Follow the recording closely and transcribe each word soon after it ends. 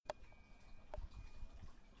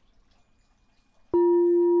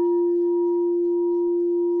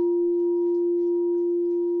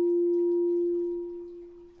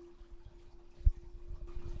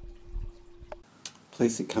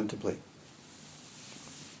Please sit comfortably.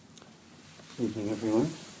 Evening, everyone.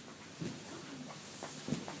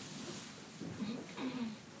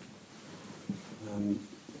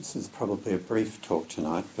 This is probably a brief talk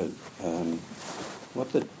tonight, but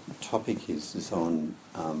what the topic is on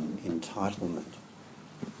entitlement.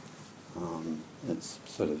 It's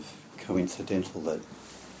sort of coincidental that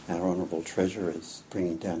our Honourable Treasurer is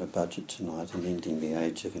bringing down a budget tonight and ending the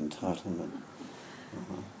age of entitlement.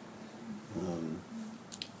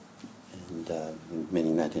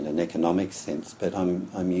 Meaning that in an economic sense, but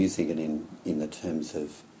I'm using it in the terms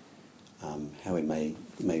of how we may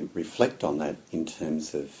reflect on that in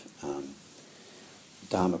terms of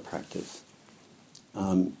Dharma practice.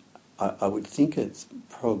 I would think it's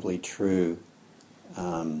probably true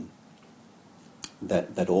that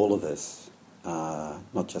all of us,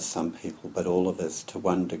 not just some people, but all of us to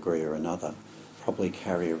one degree or another, probably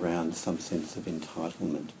carry around some sense of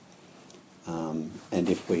entitlement. And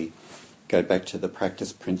if we go back to the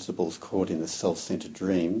practice principles caught in the self-centered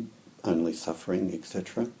dream, only suffering,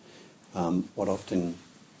 etc., what often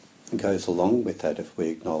goes along with that, if we're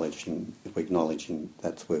acknowledging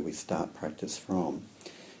that's where we start practice from,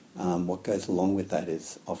 what goes along with that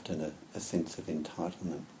is often a sense of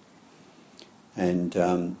entitlement.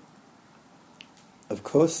 And of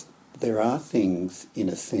course, there are things, in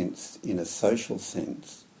a sense, in a social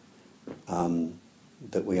sense,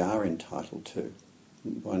 that we are entitled to.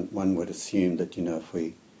 One would assume that, if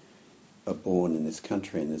we are born in this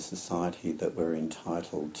country, in this society, that we're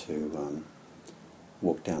entitled to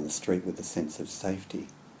walk down the street with a sense of safety,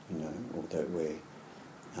 or that we're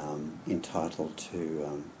entitled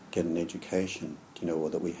to get an education, or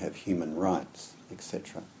that we have human rights,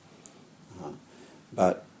 etc.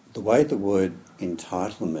 But the way the word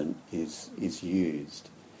entitlement is used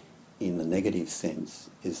in the negative sense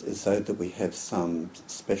is as though that we have some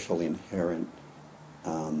special inherent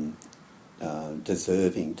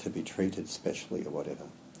deserving to be treated specially or whatever,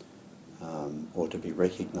 or to be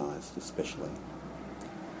recognised especially.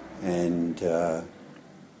 And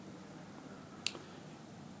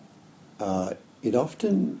it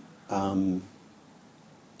often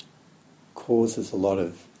causes a lot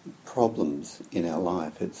of problems in our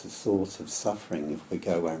life. It's a source of suffering if we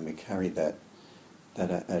go and we carry that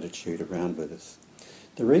attitude around with us.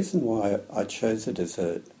 The reason why I chose it as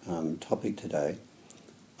a topic today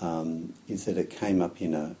is that it came up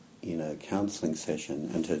in a counselling session,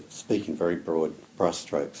 and to speak in very broad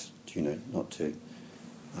brushstrokes, not to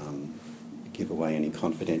give away any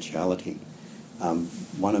confidentiality.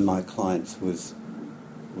 One of my clients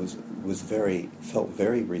felt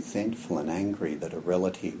very resentful and angry that a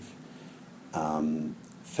relative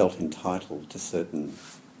felt entitled to certain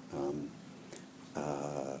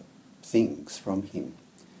things from him,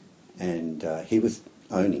 and he was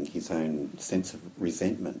owning his own sense of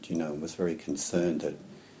resentment, and was very concerned that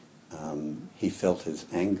he felt as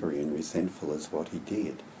angry and resentful as what he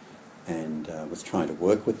did, and was trying to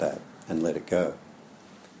work with that and let it go.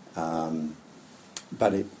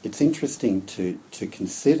 But it's interesting to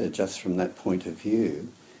consider, just from that point of view,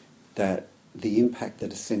 that the impact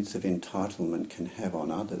that a sense of entitlement can have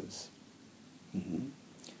on others,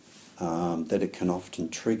 that it can often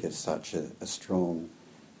trigger such a strong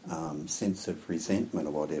sense of resentment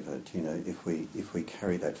or whatever, if we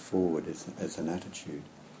carry that forward as an attitude.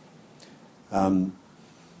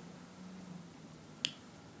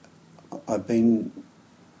 I've been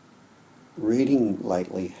reading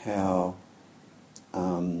lately how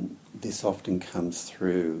this often comes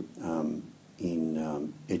through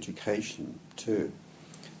in education too.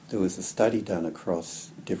 There was a study done across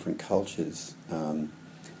different cultures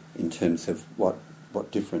in terms of what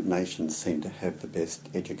different nations seem to have the best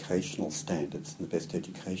educational standards and the best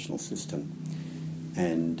educational system.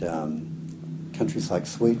 And countries like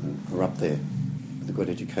Sweden were up there with a good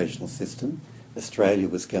educational system. Australia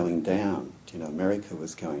was going down, America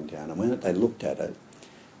was going down. And when they looked at it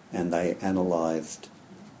and they analysed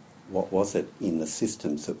what was it in the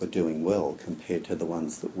systems that were doing well compared to the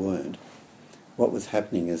ones that weren't, what was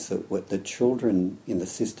happening is that the children in the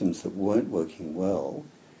systems that weren't working well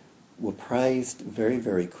were praised very,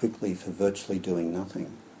 very quickly for virtually doing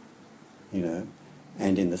nothing,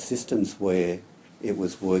 And in the systems where it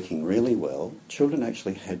was working really well, children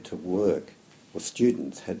actually had to work, or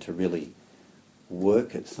students had to really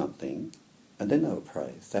work at something, and then they were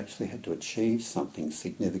praised. They actually had to achieve something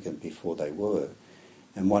significant before they were.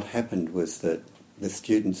 And what happened was that the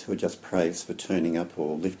students who were just praised for turning up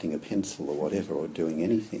or lifting a pencil or whatever, or doing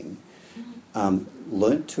anything,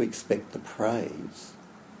 learnt to expect the praise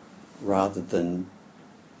rather than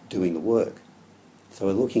doing the work. So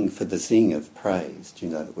we're looking for the zing of praise,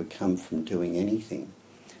 that would come from doing anything.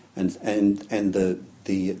 And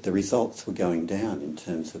the results were going down in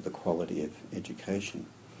terms of the quality of education.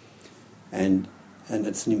 And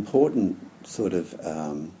it's an important sort of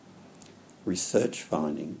research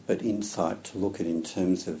finding, but insight to look at in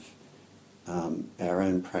terms of our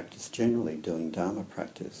own practice generally, doing Dharma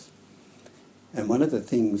practice. And one of the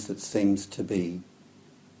things that seems to be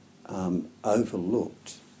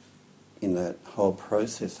overlooked in that whole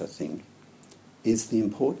process, I think, is the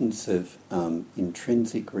importance of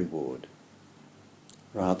intrinsic reward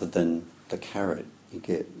rather than the carrot you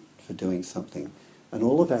get for doing something. And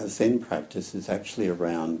all of our Zen practice is actually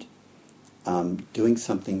around doing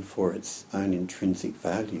something for its own intrinsic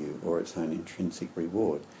value or its own intrinsic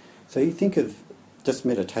reward. So you think of just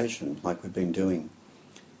meditation like we've been doing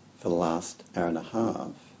for the last hour and a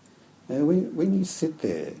half. And when you sit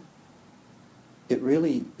there,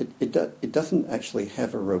 it doesn't actually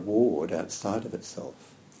have a reward outside of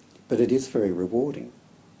itself, but it is very rewarding.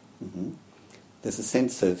 There's a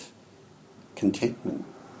sense of contentment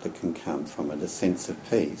that can come from it, a sense of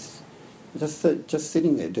peace. Just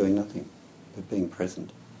sitting there doing nothing, but being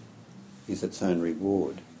present is its own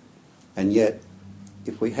reward. And yet,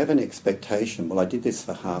 if we have an expectation, well, I did this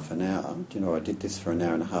for half an hour, I did this for an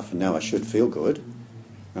hour and a half, and now I should feel good,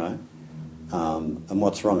 right? And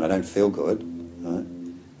what's wrong? I don't feel good, right?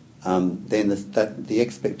 Then the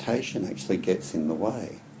expectation actually gets in the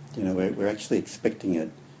way. We're actually expecting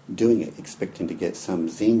to get some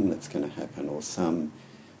zing that's going to happen or some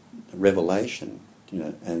revelation,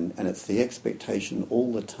 and it's the expectation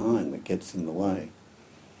all the time that gets in the way.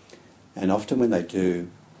 And often when they do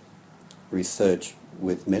research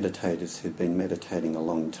with meditators who've been meditating a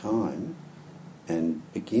long time and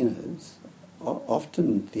beginners,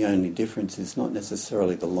 often the only difference is not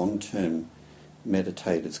necessarily the long-term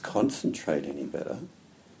meditators concentrate any better,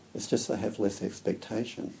 it's just they have less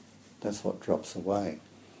expectation. That's what drops away.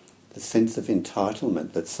 The sense of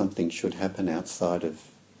entitlement that something should happen outside of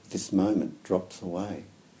this moment drops away.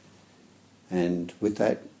 And with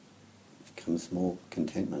that comes more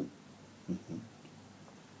contentment.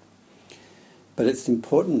 But it's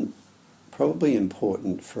probably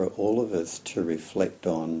important for all of us to reflect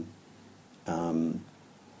on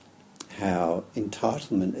how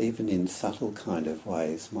entitlement, even in subtle kind of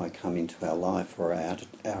ways, might come into our life or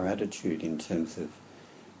our attitude in terms of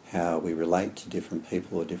how we relate to different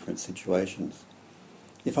people or different situations.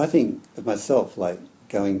 If I think of myself like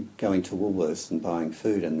going to Woolworths and buying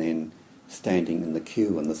food and then standing in the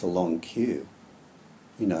queue and there's a long queue,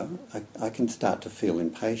 I can start to feel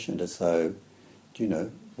impatient as though,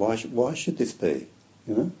 why should this be,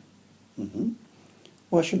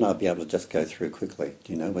 Why shouldn't I be able to just go through quickly,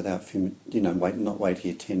 without, not wait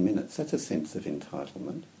here 10 minutes? That's a sense of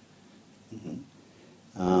entitlement.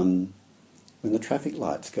 When the traffic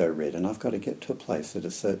lights go red and I've got to get to a place at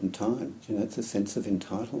a certain time, it's a sense of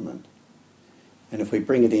entitlement. And if we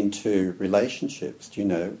bring it into relationships,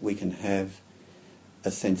 we can have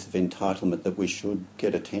a sense of entitlement that we should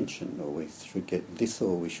get attention, or we should get this,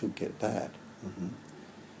 or we should get that.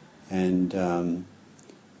 And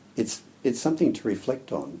it's something to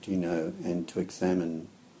reflect on, and to examine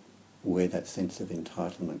where that sense of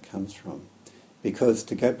entitlement comes from. Because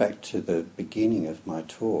to go back to the beginning of my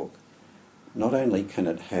talk, not only can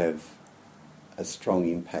it have a strong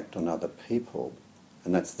impact on other people,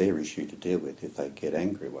 and that's their issue to deal with if they get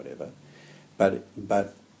angry or whatever, but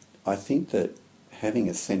I think that having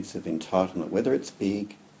a sense of entitlement, whether it's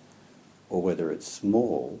big or whether it's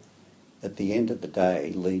small, at the end of the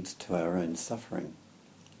day leads to our own suffering,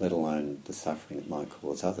 let alone the suffering it might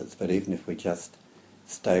cause others. But even if we just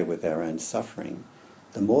stay with our own suffering,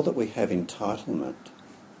 the more that we have entitlement,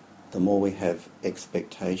 the more we have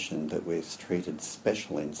expectation that we're treated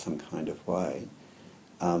special in some kind of way,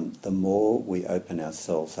 the more we open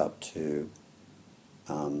ourselves up to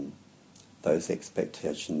those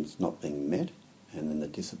expectations not being met, and then the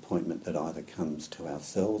disappointment that either comes to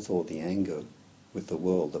ourselves or the anger with the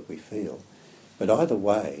world that we feel. But either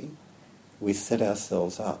way, we set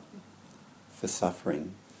ourselves up for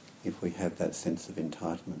suffering if we have that sense of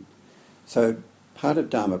entitlement. So part of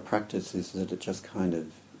Dharma practice is that it just kind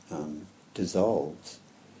of dissolves.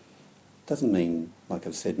 Doesn't mean, like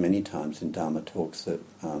I've said many times in Dharma talks, that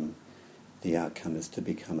the outcome is to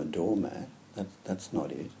become a doormat. That's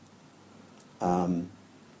not it.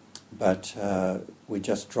 But we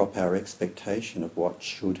just drop our expectation of what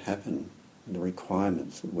should happen, the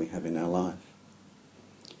requirements that we have in our life.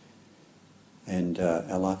 And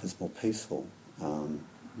our life is more peaceful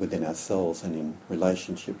within ourselves and in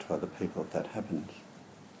relationship to other people if that happens.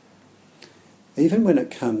 Even when it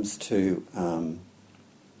comes to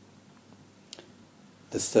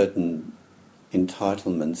there's certain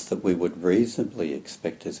entitlements that we would reasonably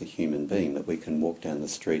expect as a human being, that we can walk down the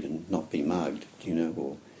street and not be mugged,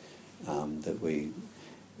 or that we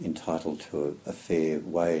entitled to a fair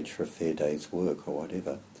wage for a fair day's work or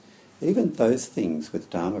whatever. Even those things with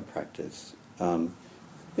Dharma practice,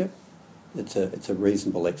 it's a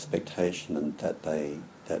reasonable expectation, and that they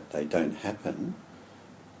don't happen,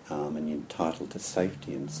 and you're entitled to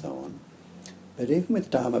safety and so on. But even with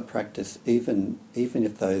Dharma practice, even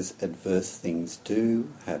if those adverse things do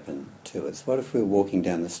happen to us, what if we were walking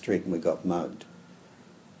down the street and we got mugged?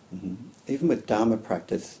 Even with Dharma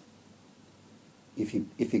practice, if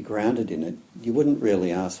you're grounded in it, you wouldn't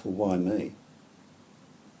really ask, well, why me?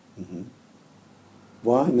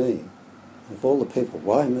 Why me? Of all the people,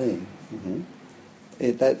 why me?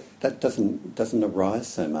 That doesn't arise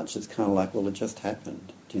so much. It's kind of like, well, it just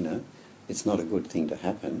happened. It's not a good thing to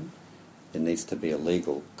happen. There needs to be a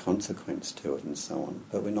legal consequence to it and so on.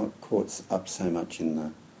 But we're not caught up so much in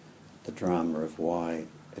the drama of why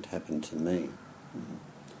it happened to me.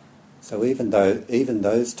 So even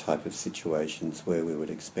those type of situations where we would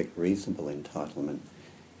expect reasonable entitlement,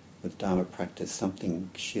 with Dharma practice, something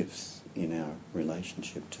shifts in our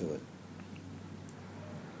relationship to it.